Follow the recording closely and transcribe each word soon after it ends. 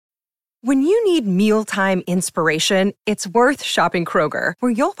When you need mealtime inspiration, it's worth shopping Kroger,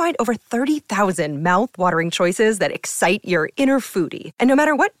 where you'll find over 30,000 mouth-watering choices that excite your inner foodie. And no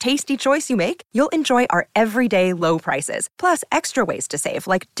matter what tasty choice you make, you'll enjoy our everyday low prices, plus extra ways to save,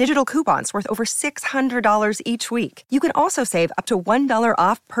 like digital coupons worth over $600 each week. You can also save up to $1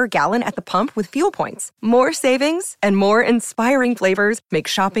 off per gallon at the pump with fuel points. More savings and more inspiring flavors make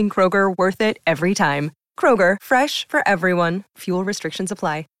shopping Kroger worth it every time. Kroger, fresh for everyone. Fuel restrictions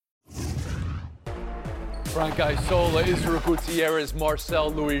apply. Frank Isola, Israel Gutierrez, Marcel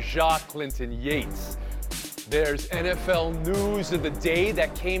Louis-Jacques, Clinton Yates. There's NFL news of the day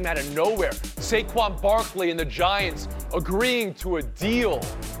that came out of nowhere. Saquon Barkley and the Giants agreeing to a deal.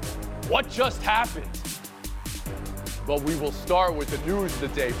 What just happened? But we will start with the news of the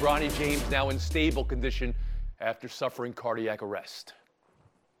day. Bronny James now in stable condition after suffering cardiac arrest.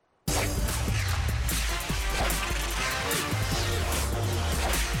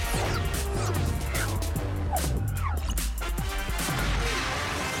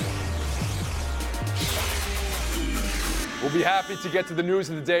 We'll be happy to get to the news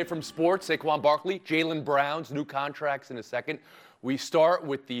of the day from sports. Saquon Barkley, Jaylen Brown's new contracts in a second. We start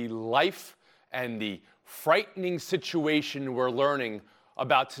with the life and the frightening situation we're learning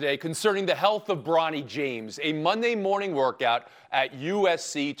about today concerning the health of Bronny James. A Monday morning workout at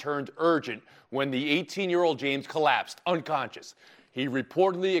USC turned urgent when the 18-year-old James collapsed unconscious. He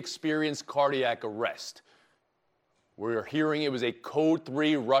reportedly experienced cardiac arrest. We're hearing it was a Code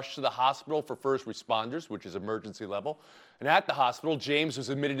 3 rush to the hospital for first responders, which is emergency level. And at the hospital, James was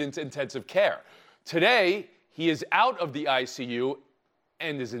admitted into intensive care. Today, he is out of the ICU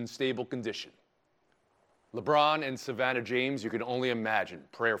and is in stable condition. LeBron and Savannah James, you can only imagine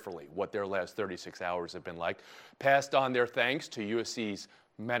prayerfully what their last 36 hours have been like. Passed on their thanks to USC's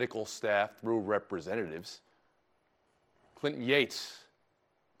medical staff through representatives. Clinton Yates,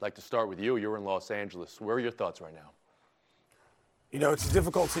 I'd like to start with you. You're in Los Angeles. Where are your thoughts right now? You know, it's a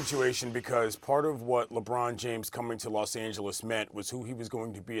difficult situation because part of what LeBron James coming to Los Angeles meant was who he was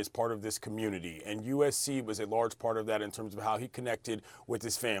going to be as part of this community. And USC was a large part of that in terms of how he connected with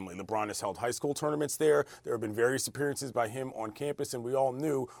his family. LeBron has held high school tournaments there. There have been various appearances by him on campus, and we all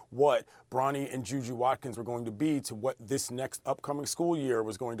knew what Bronny and Juju Watkins were going to be to what this next upcoming school year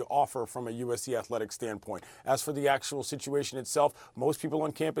was going to offer from a USC athletic standpoint. As for the actual situation itself, most people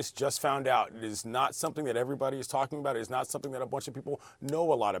on campus just found out. It is not something that everybody is talking about. It is not something that a bunch of people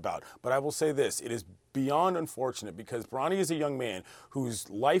know a lot about. But I will say this, it is beyond unfortunate because Bronny is a young man whose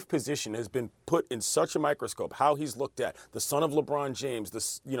life position has been put in such a microscope, how he's looked at, the son of LeBron James,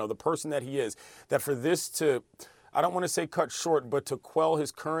 the person that he is, that for this to, I don't want to say cut short, but to quell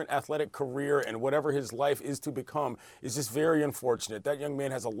his current athletic career and whatever his life is to become is just very unfortunate. That young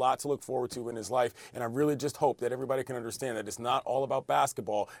man has a lot to look forward to in his life, and I really just hope that everybody can understand that it's not all about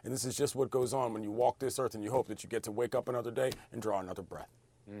basketball, and this is just what goes on when you walk this earth and you hope that you get to wake up another day and draw another breath.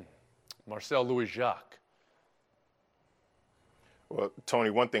 Marcel Louis-Jacques. Well, Tony,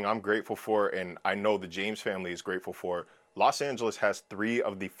 one thing I'm grateful for, and I know the James family is grateful for, Los Angeles has 3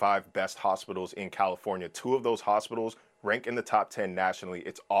 of the 5 best hospitals in California. 2 of those hospitals rank in the top 10 nationally.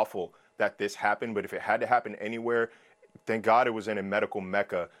 It's awful that this happened, but if it had to happen anywhere, thank God it was in a medical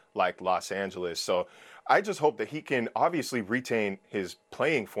mecca like Los Angeles. So I just hope that he can obviously retain his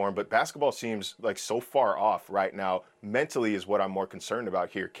playing form, but basketball seems like so far off right now. Mentally is what I'm more concerned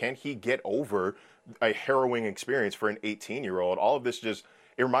about here. Can he get over a harrowing experience for an 18-year-old? All of this just,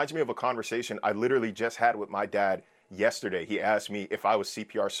 it reminds me of a conversation I literally just had with my dad yesterday. He asked me if I was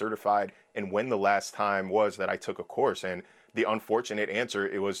CPR certified and when the last time was that I took a course. And the unfortunate answer,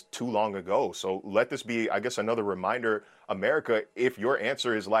 it was too long ago. So let this be, I guess, another reminder, America, if your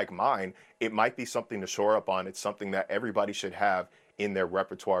answer is like mine, it might be something to shore up on. It's something that everybody should have in their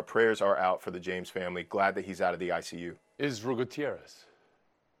repertoire. Prayers are out for the James family. Glad that he's out of the ICU. Israel Gutierrez.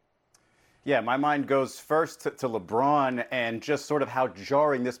 Yeah, my mind goes first to LeBron and just sort of how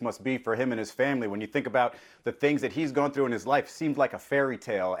jarring this must be for him and his family. When you think about the things that he's gone through in his life, seemed like a fairy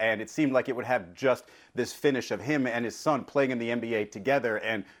tale, and it seemed like it would have just this finish of him and his son playing in the NBA together.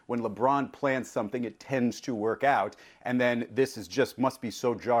 And when LeBron plans something, it tends to work out. And then this is just must be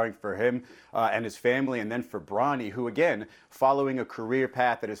so jarring for him and his family. And then for Bronny, who, again, following a career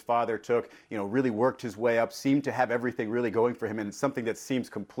path that his father took, really worked his way up, seemed to have everything really going for him. And it's something that seems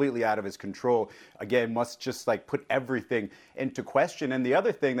completely out of his control, again, must just like put everything into question. And the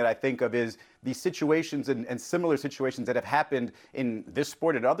other thing that I think of is these situations and similar situations that have happened in this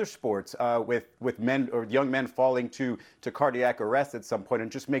sport and other sports with men or young men falling to cardiac arrest at some point,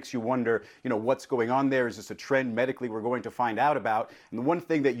 and just makes you wonder, what's going on there? Is this a trend medically we're going to find out about? And the one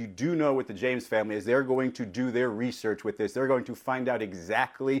thing that you do know with the James family is they're going to do their research with this. They're going to find out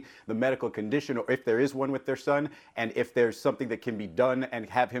exactly the medical condition, or if there is one with their son, and if there's something that can be done and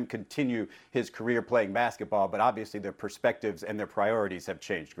have him continue his career playing basketball. But obviously their perspectives and their priorities have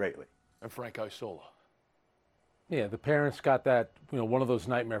changed greatly. And Frank Isola. Yeah, the parents got that, one of those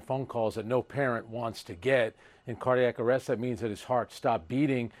nightmare phone calls that no parent wants to get. In cardiac arrest, that means that his heart stopped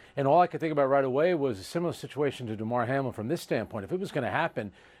beating. And all I could think about right away was a similar situation to DeMar Hamlin from this standpoint. If it was going to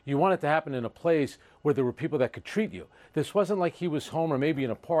happen, you want it to happen in a place where there were people that could treat you. This wasn't like he was home or maybe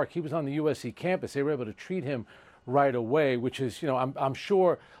in a park. He was on the USC campus. They were able to treat him right away, which is, I'm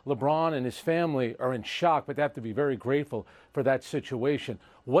sure LeBron and his family are in shock, but they have to be very grateful for that situation.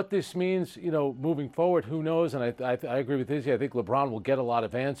 What this means, moving forward, who knows? And I agree with Izzy. I think LeBron will get a lot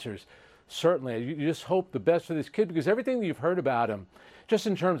of answers. Certainly, you just hope the best for this kid, because everything that you've heard about him, just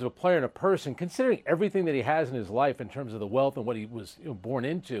in terms of a player and a person, considering everything that he has in his life in terms of the wealth and what he was born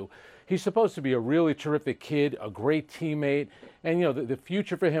into, he's supposed to be a really terrific kid, a great teammate. And, the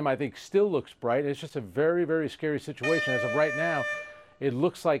future for him, I think, still looks bright. It's just a very, very scary situation. As of right now, it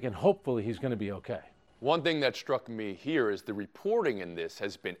looks like, and hopefully he's going to be okay. One thing that struck me here is the reporting in this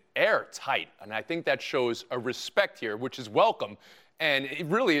has been airtight. And I think that shows a respect here, which is welcome. And it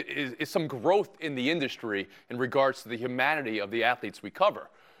really is some growth in the industry in regards to the humanity of the athletes we cover.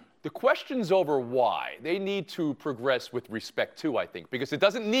 The questions over why, they need to progress with respect too, I think, because it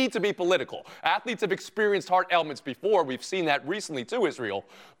doesn't need to be political. Athletes have experienced heart ailments before. We've seen that recently too, Israel.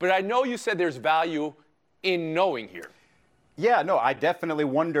 But I know you said there's value in knowing here. Yeah, no, I definitely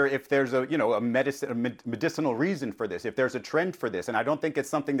wonder if there's a medicinal reason for this, if there's a trend for this. And I don't think it's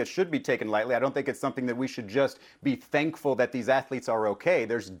something that should be taken lightly. I don't think it's something that we should just be thankful that these athletes are okay.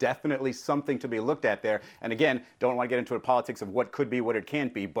 There's definitely something to be looked at there. And again, don't want to get into the politics of what could be, what it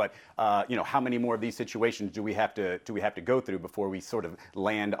can't be. But, how many more of these situations do we have to go through before we sort of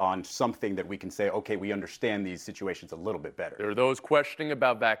land on something that we can say, okay, we understand these situations a little bit better? There are those questioning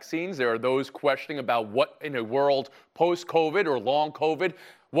about vaccines. There are those questioning about what in a world post-COVID or long COVID,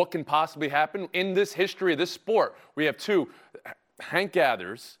 what can possibly happen in this history of this sport. We have two. Hank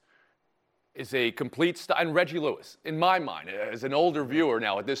Gathers is a complete and Reggie Lewis, in my mind, as an older viewer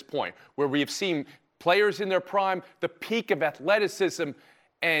now at this point, where we have seen players in their prime, the peak of athleticism,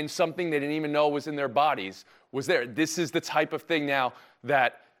 and something they didn't even know was in their bodies was there. This is the type of thing now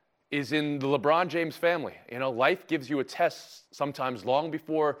that is in the LeBron James family. Life gives you a test sometimes long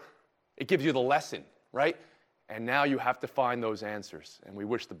before it gives you the lesson, right? And now you have to find those answers. And we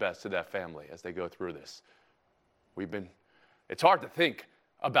wish the best to that family as they go through this. It's hard to think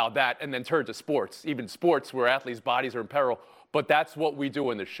about that and then turn to sports, even sports where athletes' bodies are in peril. But that's what we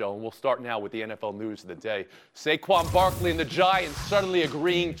do in this show. And we'll start now with the NFL news of the day. Saquon Barkley and the Giants suddenly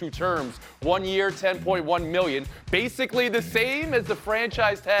agreeing to terms. 1 year, $10.1 million. Basically the same as the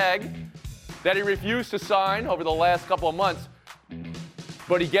franchise tag that he refused to sign over the last couple of months.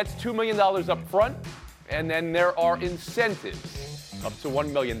 But he gets $2 million up front. And then there are incentives up to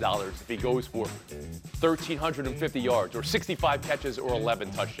 $1 million if he goes for 1,350 yards or 65 catches or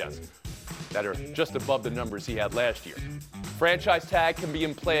 11 touchdowns that are just above the numbers he had last year. Franchise tag can be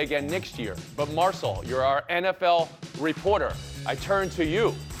in play again next year. But Marcel, you're our NFL reporter. I turn to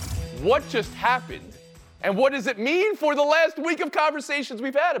you. What just happened? And what does it mean for the last week of conversations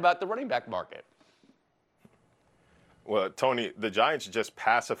we've had about the running back market? Well, Tony, the Giants just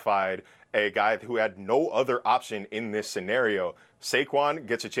pacified a guy who had no other option in this scenario. Saquon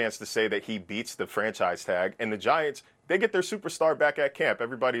gets a chance to say that he beats the franchise tag, and the Giants, they get their superstar back at camp.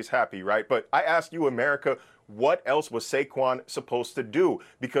 Everybody's happy, right? But I ask you, America, what else was Saquon supposed to do?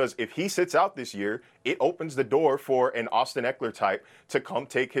 Because if he sits out this year, it opens the door for an Austin Eckler type to come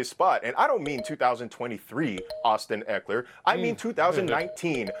take his spot. And I don't mean 2023 Austin Eckler. I mean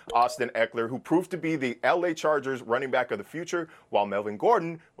 2019 Austin Eckler, who proved to be the LA Chargers running back of the future, while Melvin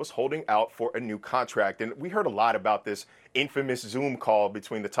Gordon was holding out for a new contract. And we heard a lot about this infamous Zoom call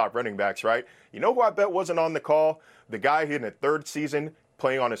between the top running backs, right? You know who I bet wasn't on the call? The guy in the third season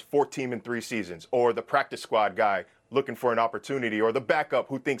playing on his fourth team in 3 seasons, or the practice squad guy looking for an opportunity, or the backup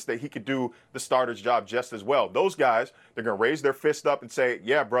who thinks that he could do the starter's job just as well. Those guys, they're going to raise their fist up and say,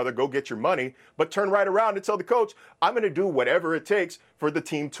 yeah, brother, go get your money, but turn right around and tell the coach, I'm going to do whatever it takes for the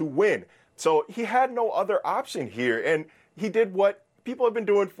team to win. So he had no other option here, and he did what people have been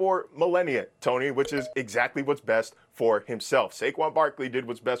doing for millennia, Tony, which is exactly what's best for himself. Saquon Barkley did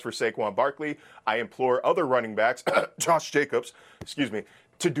what's best for Saquon Barkley. I implore other running backs, Josh Jacobs,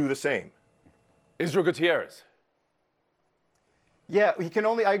 to do the same. Israel Gutierrez. Yeah,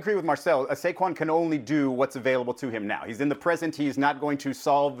 I agree with Marcel. Saquon can only do what's available to him now. He's in the present. He's not going to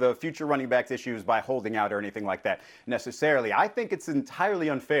solve the future running backs issues by holding out or anything like that necessarily. I think it's entirely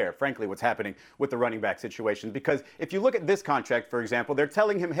unfair, frankly, what's happening with the running back situation, because if you look at this contract, for example, they're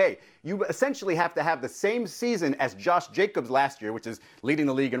telling him, hey, you essentially have to have the same season as Josh Jacobs last year, which is leading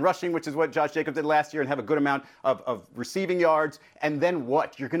the league in rushing, which is what Josh Jacobs did last year, and have a good amount of receiving yards. And then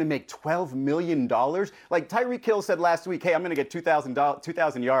what? You're going to make $12 million? Like Tyreek Hill said last week, hey, I'm going to get 2,000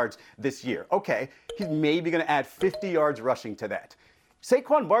 yards this year. Okay, he's maybe going to add 50 yards rushing to that.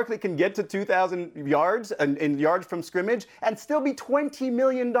 Saquon Barkley can get to 2,000 yards in yards from scrimmage and still be $20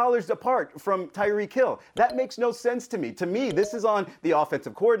 million apart from Tyreek Hill. That makes no sense to me. To me, this is on the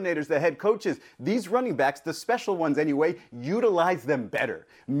offensive coordinators, the head coaches. These running backs, the special ones anyway, utilize them better.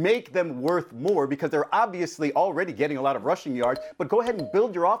 Make them worth more, because they're obviously already getting a lot of rushing yards, but go ahead and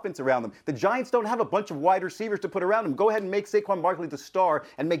build your offense around them. The Giants don't have a bunch of wide receivers to put around them. Go ahead and make Saquon Barkley the star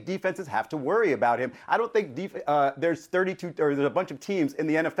and make defenses have to worry about him. I don't think there's a bunch of teams in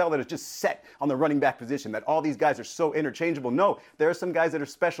the NFL that is just set on the running back position, that all these guys are so interchangeable. No, there are some guys that are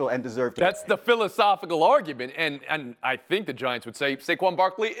special and deserve to. That's the philosophical argument, and I think the Giants would say Saquon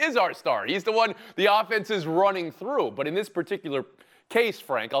Barkley is our star. He's the one the offense is running through. But in this particular case,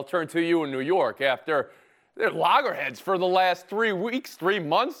 Frank, I'll turn to you in New York after they're loggerheads for the last 3 weeks, 3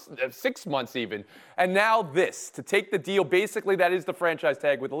 months, 6 months even. And now this, to take the deal, basically that is the franchise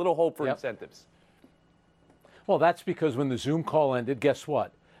tag with a little hope for incentives. Well, that's because when the Zoom call ended, guess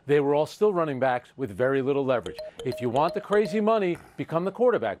what? They were all still running backs with very little leverage. If you want the crazy money, become the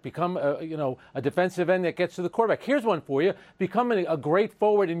quarterback. Become a defensive end that gets to the quarterback. Here's one for you. Become a great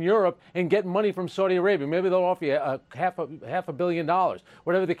forward in Europe and get money from Saudi Arabia. Maybe they'll offer you half a billion dollars,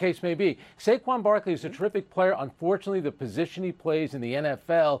 whatever the case may be. Saquon Barkley is a terrific player. Unfortunately, the position he plays in the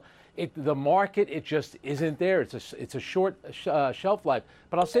NFL, the market, it just isn't there. It's a short shelf life.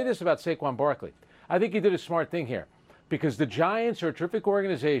 But I'll say this about Saquon Barkley. I think he did a smart thing here, because the Giants are a terrific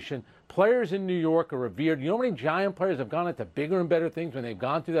organization. Players in New York are revered. You know how many Giant players have gone into bigger and better things when they've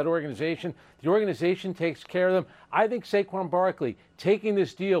gone through that organization? The organization takes care of them. I think Saquon Barkley taking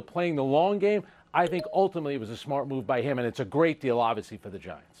this deal, playing the long game, I think ultimately it was a smart move by him, and it's a great deal, obviously, for the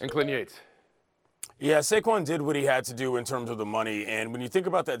Giants. And Clint Yates. Yeah, Saquon did what he had to do in terms of the money. And when you think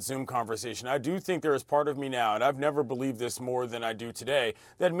about that Zoom conversation, I do think there is part of me now, and I've never believed this more than I do today,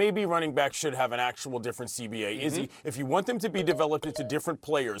 that maybe running backs should have an actual different CBA. If you want them to be developed into different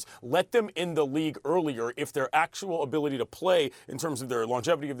players, let them in the league earlier if their actual ability to play in terms of their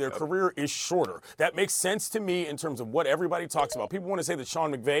longevity of their career is shorter. That makes sense to me in terms of what everybody talks about. People want to say that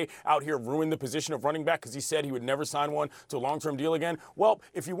Sean McVay out here ruined the position of running back because he said he would never sign one to a long-term deal again. Well,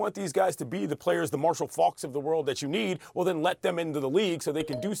 if you want these guys to be the players, the Marshall Falks of the world that you need, well, then let them into the league so they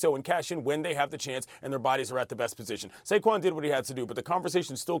can do so and cash in when they have the chance and their bodies are at the best position. Saquon did what he had to do, but the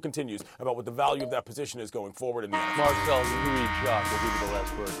conversation still continues about what the value of that position is going forward in the NFL. Marcel Louis-Jacques will give you the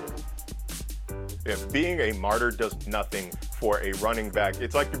last word here. If being a martyr does nothing for a running back,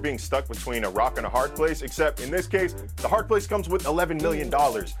 it's like you're being stuck between a rock and a hard place, except in this case, the hard place comes with $11 million.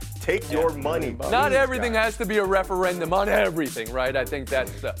 Take your money. Not everything has to be a referendum on everything, right? I think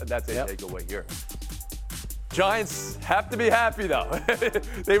that's a takeaway here. Giants have to be happy, though.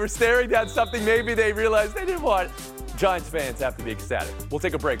 They were staring down something maybe they realized they didn't want. Giants fans have to be ecstatic. We'll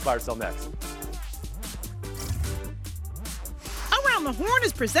take a break. Buy or sell next. Around the Horn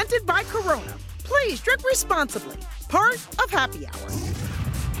is presented by Corona. Please drink responsibly. Part of Happy Hour.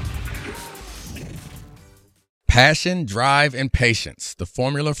 Passion, drive, and patience. The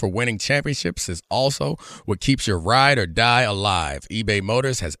formula for winning championships is also what keeps your ride or die alive. eBay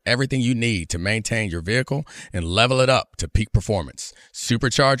Motors has everything you need to maintain your vehicle and level it up to peak performance.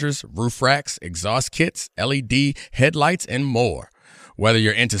 Superchargers, roof racks, exhaust kits, LED headlights, and more. Whether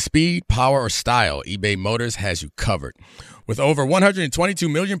you're into speed, power, or style, eBay Motors has you covered. With over 122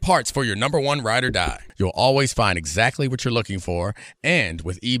 million parts for your number one ride or die, you'll always find exactly what you're looking for. And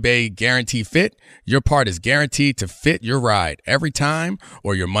with eBay Guarantee Fit, your part is guaranteed to fit your ride every time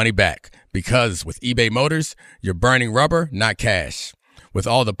or your money back. Because with eBay Motors, you're burning rubber, not cash. With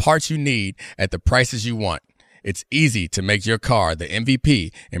all the parts you need at the prices you want, it's easy to make your car the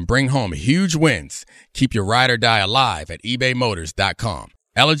MVP and bring home huge wins. Keep your ride or die alive at ebaymotors.com.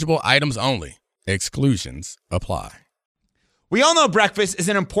 Eligible items only. Exclusions apply. We all know breakfast is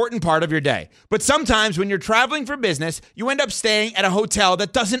an important part of your day, but sometimes when you're traveling for business, you end up staying at a hotel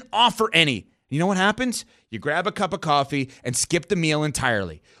that doesn't offer any. You know what happens? You grab a cup of coffee and skip the meal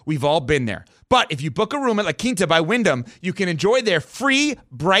entirely. We've all been there. But if you book a room at La Quinta by Wyndham, you can enjoy their free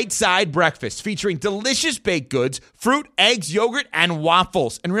Bright Side breakfast featuring delicious baked goods, fruit, eggs, yogurt, and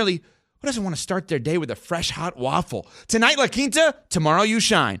waffles. And really, Who doesn't want to start their day with a fresh, hot waffle? Tonight, La Quinta, tomorrow you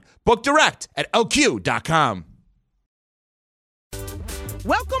shine. Book direct at LQ.com.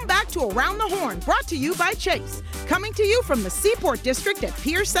 Welcome back to Around the Horn, brought to you by Chase. Coming to you from the Seaport District at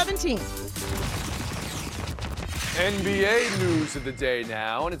Pier 17. NBA news of the day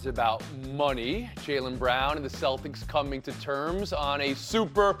now, and it's about money. Jaylen Brown and the Celtics coming to terms on a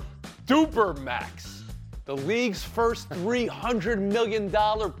super duper max. The league's first $300 million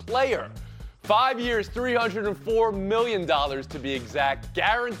player. 5 years, $304 million to be exact,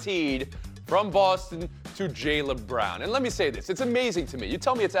 guaranteed from Boston to Jaylen Brown. And let me say this, it's amazing to me. You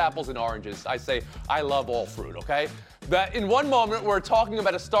tell me it's apples and oranges, I say I love all fruit, okay? That in one moment we're talking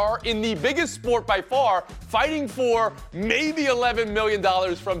about a star in the biggest sport by far, fighting for maybe $11 million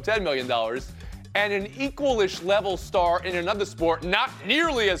from $10 million, and an equalish level star in another sport, not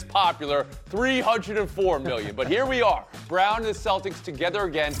nearly as popular, $304 million. But here we are, Brown and the Celtics together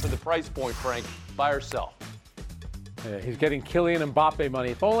again for the price point, Frank, by herself. Yeah, he's getting Kylian Mbappe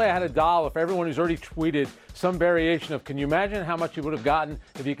money. If only I had $1 for everyone who's already tweeted some variation of, can you imagine how much he would have gotten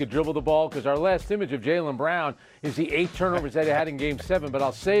if he could dribble the ball? Because our last image of Jaylen Brown is the 8 turnovers that he had in Game 7. But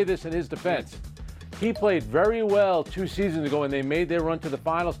I'll say this in his defense. He played very well 2 seasons ago when they made their run to the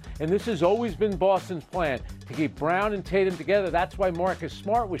finals. And this has always been Boston's plan, to keep Brown and Tatum together. That's why Marcus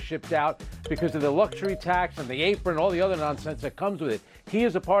Smart was shipped out, because of the luxury tax and the apron and all the other nonsense that comes with it. He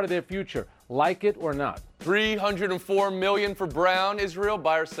is a part of their future, like it or not. $304 million for Brown, Israel,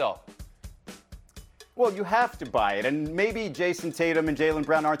 by herself. Well, you have to buy it. And maybe Jason Tatum and Jaylen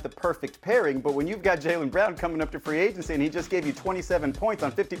Brown aren't the perfect pairing, but when you've got Jaylen Brown coming up to free agency and he just gave you 27 points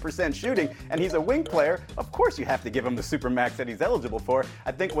on 50% shooting, and he's a wing player, of course you have to give him the supermax that he's eligible for.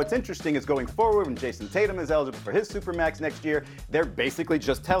 I think what's interesting is going forward, when Jason Tatum is eligible for his supermax next year, they're basically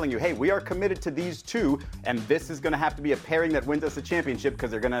just telling you, hey, we are committed to these two, and this is going to have to be a pairing that wins us a championship, because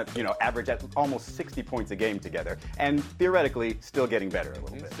they're going to, average at almost 60 points a game together, and theoretically still getting better a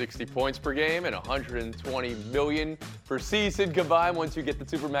little bit. 60 points per game and $120 million per season combined once you get the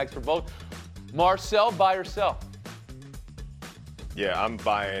supermax for both. Marcel, buy or sell? Yeah, I'm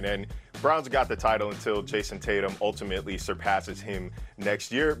buying. And Brown's got the title until Jason Tatum ultimately surpasses him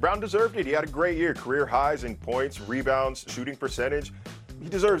next year. Brown deserved it. He had a great year. Career highs in points, rebounds, shooting percentage. He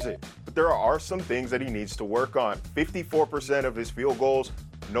deserves it. But there are some things that he needs to work on. 54% of his field goals,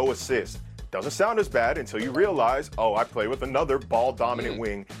 no assists. Doesn't sound as bad until you realize, I play with another ball-dominant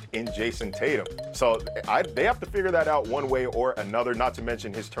wing in Jason Tatum. So they have to figure that out one way or another, not to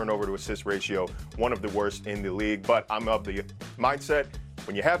mention his turnover-to-assist ratio, one of the worst in the league. But I'm of the mindset,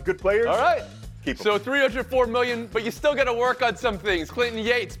 when you have good players, all right, keep them. So $304 million, but you still got to work on some things. Clinton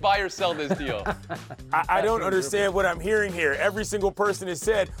Yates, buy or sell this deal? I don't understand what I'm hearing here. Every single person has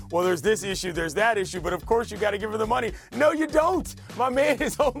said, well, there's this issue, there's that issue, but of course you got to give him the money. No, you don't. My man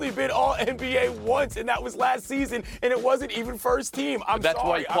has only been All-NBA once, and that was last season, and it wasn't even first team. I'm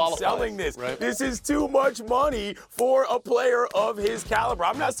sorry, I'm selling this. Right? This is too much money for a player of his caliber.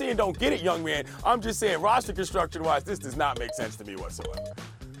 I'm not saying don't get it, young man. I'm just saying roster construction-wise, this does not make sense to me whatsoever.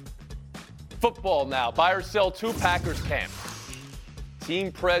 Football now. Buy or sell 2 Packers camp.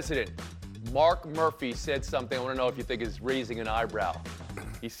 Team president Mark Murphy said something I want to know if you think is raising an eyebrow.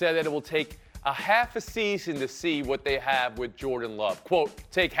 He said that it will take a half a season to see what they have with Jordan Love. Quote,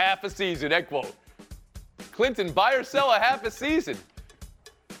 take half a season, end quote. Clinton, buy or sell a half a season?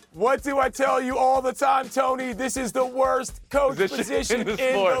 What do I tell you all the time, Tony? This is the worst coach position in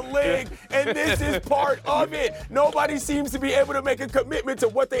the league, and this is part of it. Nobody seems to be able to make a commitment to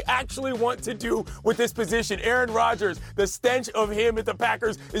what they actually want to do with this position. Aaron Rodgers, the stench of him at the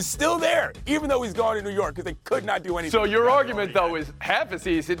Packers is still there, even though he's gone to New York, because they could not do anything. So your argument, though, is half a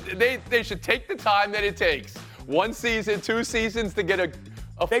season. They should take the time that it takes. 1 season, 2 seasons to get a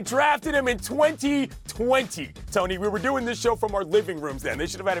They drafted him in 2020, Tony. We were doing this show from our living rooms then. They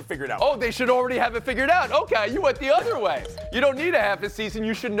should have had it figured out. Oh, they should already have it figured out. Okay, you went the other way. You don't need a half a season.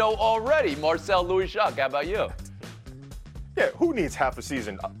 You should know already. Marcel Louis-Jacques, how about you? Yeah, who needs half a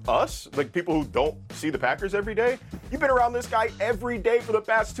season? Us? Like people who don't see the Packers every day? You've been around this guy every day for the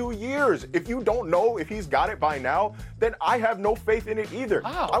past 2 years. If you don't know if he's got it by now, then I have no faith in it either.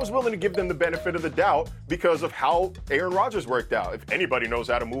 Wow. I was willing to give them the benefit of the doubt because of how Aaron Rodgers worked out. If anybody knows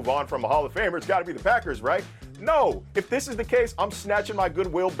how to move on from a Hall of Famer, it's got to be the Packers, right? No. If this is the case, I'm snatching my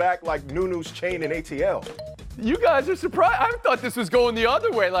goodwill back like Nunu's chain in ATL. You guys are surprised. I thought this was going the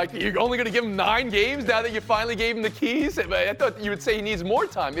other way. Like, you're only going to give him 9 games now that you finally gave him the keys? I thought you would say he needs more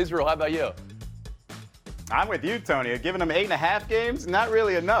time. Israel, how about you? I'm with you, Tony. Giving him 8.5 games, not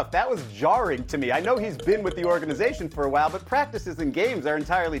really enough. That was jarring to me. I know he's been with the organization for a while, but practices and games are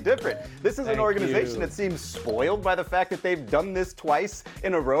entirely different. This is an organization that seems spoiled by the fact that they've done this twice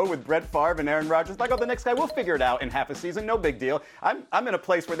in a row with Brett Favre and Aaron Rodgers. Like, oh, the next guy, we'll figure it out in half a season. No big deal. I'm in a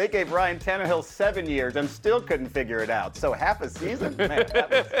place where they gave Ryan Tannehill 7 years and still couldn't figure it out. So half a season? Man,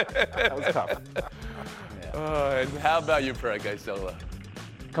 that was tough. And how about you, Frank Isola?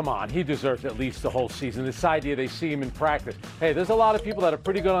 Come on, he deserves at least the whole season. This idea they see him in practice. Hey, there's a lot of people that are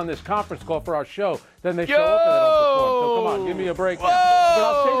pretty good on this conference call for our show. Then they show up and they don't perform. So come on, give me a break. But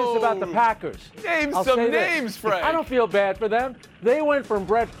I'll say this about the Packers. Name some names, Frank. I don't feel bad for them. They went from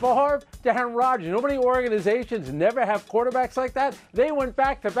Brett Favre to Aaron Rodgers. You know how many organizations never have quarterbacks like that? They went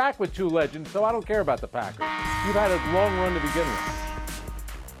back-to-back with two legends, so I don't care about the Packers. You've had a long run to begin with.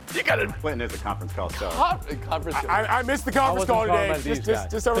 You got it. Clinton is a conference call. So. Conference. I missed the conference call today.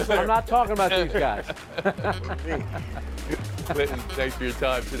 Just over there. I'm not talking about these guys. Clinton, thanks for your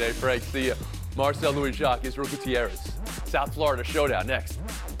time today, Frank. See ya. Marcel Louis-Jacques, Israel Gutierrez. South Florida Showdown next.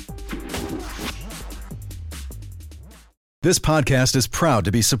 This podcast is proud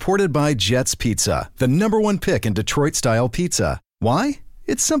to be supported by Jets Pizza, the #1 pick in Detroit-style pizza. Why?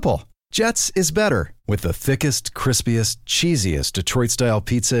 It's simple. Jets is better. With the thickest, crispiest, cheesiest Detroit-style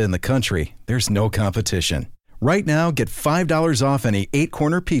pizza in the country, there's no competition. Right now, get $5 off any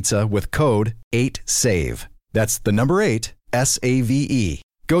 8-corner pizza with code 8SAVE. That's the number 8, S-A-V-E.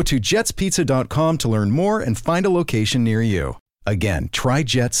 Go to jetspizza.com to learn more and find a location near you. Again, try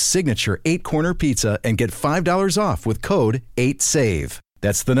Jet's signature 8-corner pizza and get $5 off with code 8SAVE.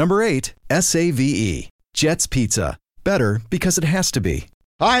 That's the number 8, S-A-V-E. Jet's Pizza. Better because it has to be.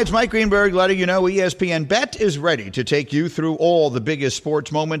 Hi, it's Mike Greenberg letting you know ESPN Bet is ready to take you through all the biggest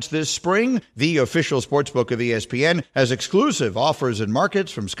sports moments this spring. The official sportsbook of ESPN has exclusive offers and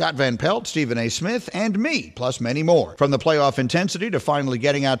markets from Scott Van Pelt, Stephen A. Smith, and me, plus many more. From the playoff intensity to finally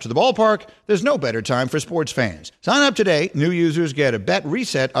getting out to the ballpark, there's no better time for sports fans. Sign up today. New users get a bet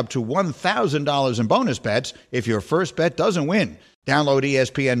reset up to $1,000 in bonus bets if your first bet doesn't win. Download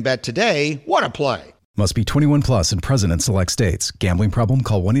ESPN Bet today. What a play. Must be 21 plus and present in select states. Gambling problem?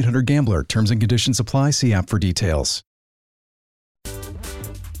 Call 1-800-GAMBLER. Terms and conditions apply. See app for details.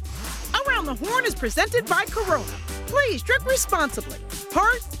 Around the Horn is presented by Corona. Please drink responsibly.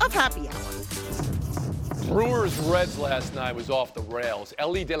 Part of Happy Hour. Brewers-Reds last night was off the rails.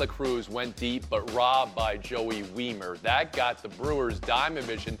 Ellie De La Cruz went deep, but robbed by Joey Wiemer. That got the Brewers' Diamond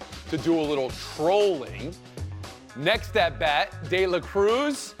Mission to do a little trolling. Next at bat, De La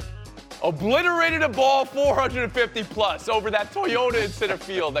Cruz obliterated a ball 450 plus over that Toyota in center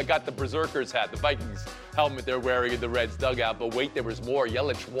field that got the Berserkers hat, the Vikings helmet they're wearing in the Reds dugout. But wait, there was more.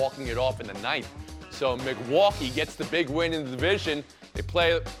 Yelich walking it off in the ninth. So Milwaukee gets the big win in the division. They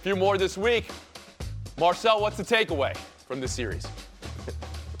play a few more this week. Marcel, what's the takeaway from this series?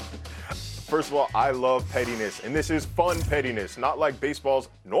 First of all, I love pettiness, and this is fun pettiness, not like baseball's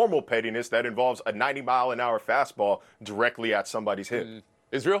normal pettiness that involves a 90-mile-an-hour fastball directly at somebody's hip.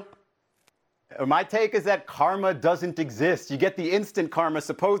 Israel? My take is that karma doesn't exist. You get the instant karma,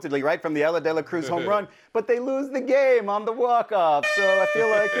 supposedly, right, from the Ella De La Cruz home run, but they lose the game on the walk-off. So I feel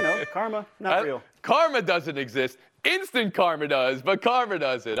like, karma, not real. Karma doesn't exist. Instant karma does, but karma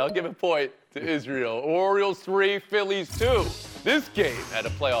doesn't. I'll give a point to Israel. Orioles 3, Phillies 2. This game had a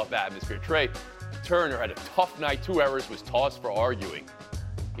playoff atmosphere. Trey Turner had a tough night. 2 errors, was tossed for arguing.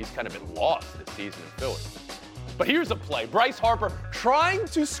 He's kind of been lost this season in Philly. But here's a play. Bryce Harper trying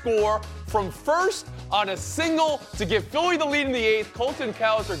to score from first on a single to give Philly the lead in the 8th. Colton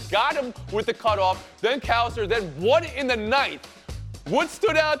Cowser got him with the cutoff. Then Cowser then won in the 9th. What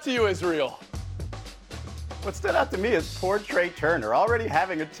stood out to you, Israel? What stood out to me is poor Trey Turner, already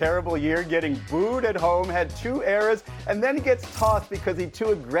having a terrible year, getting booed at home, had 2 errors, and then he gets tossed because he too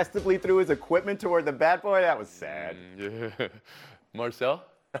aggressively threw his equipment toward the bat. Boy, that was sad. Yeah. Marcel?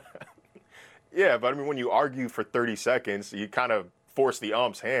 Yeah, but I mean, when you argue for 30 seconds, you kind of force the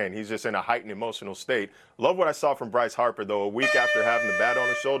ump's hand. He's just in a heightened emotional state. Love what I saw from Bryce Harper, though. A week after having the bat on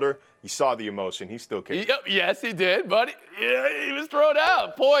his shoulder, you saw the emotion. He still kicked. Yep, yes, he did, but he was thrown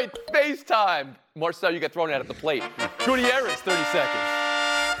out. Point, FaceTime. Marcel, you got thrown out at the plate. Gutierrez, 30 seconds.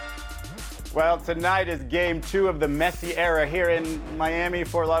 Well, tonight is game 2 of the Messi era here in Miami,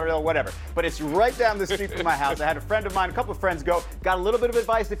 Fort Lauderdale, whatever. But it's right down the street from my house. I had a friend of mine, a couple of friends go, got a little bit of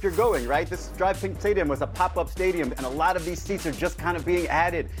advice if you're going, right? This Drive Pink Stadium was a pop-up stadium, and a lot of these seats are just kind of being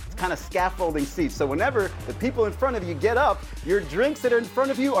added. It's kind of scaffolding seats. So whenever the people in front of you get up, your drinks that are in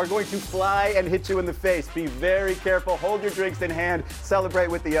front of you are going to fly and hit you in the face. Be very careful. Hold your drinks in hand. Celebrate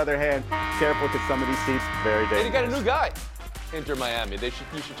with the other hand. Careful, because some of these seats, very dangerous. And you got a new guy. Inter Miami. You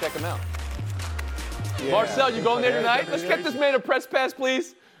should check him out. Marcel, you going there tonight? Let's get this man a press pass,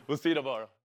 please. We'll see you tomorrow.